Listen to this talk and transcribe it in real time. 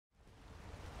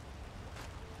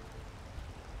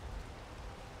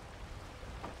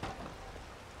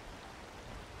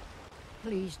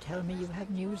Please tell me you have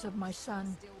news of my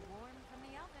son.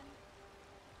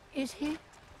 Is he?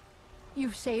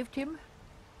 You've saved him?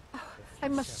 Oh, I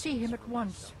must see him at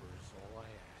once.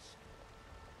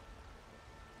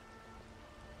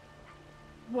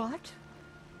 What?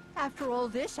 After all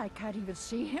this, I can't even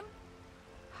see him?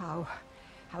 How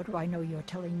do I know you're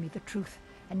telling me the truth,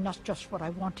 and not just what I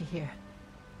want to hear?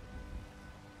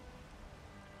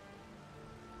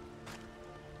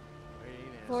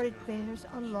 For it bears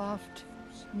aloft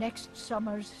next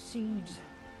summer's seeds.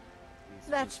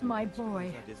 That's my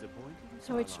boy.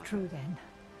 So it's true then.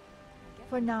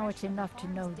 For now it's enough to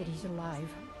know that he's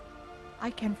alive. I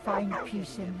can find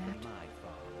peace in that.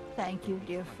 Thank you,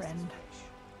 dear friend.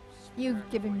 You've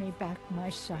given me back my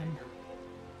son.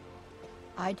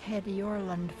 I'd had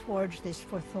Eorlund forge this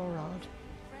for Thorald.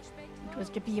 It was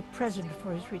to be a present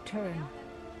for his return.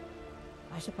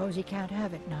 I suppose he can't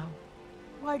have it now.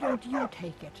 Why don't you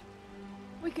take it?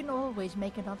 We can always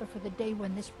make another for the day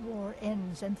when this war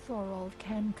ends and Thorald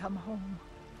can come home.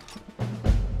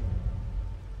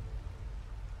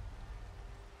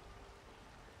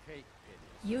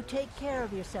 You take care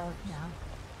of yourself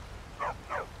now.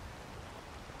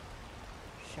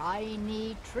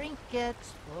 Shiny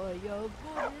trinkets for your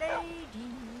good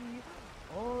lady,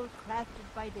 all crafted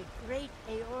by the great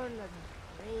Eorlund,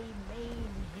 Grey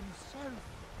Mane himself.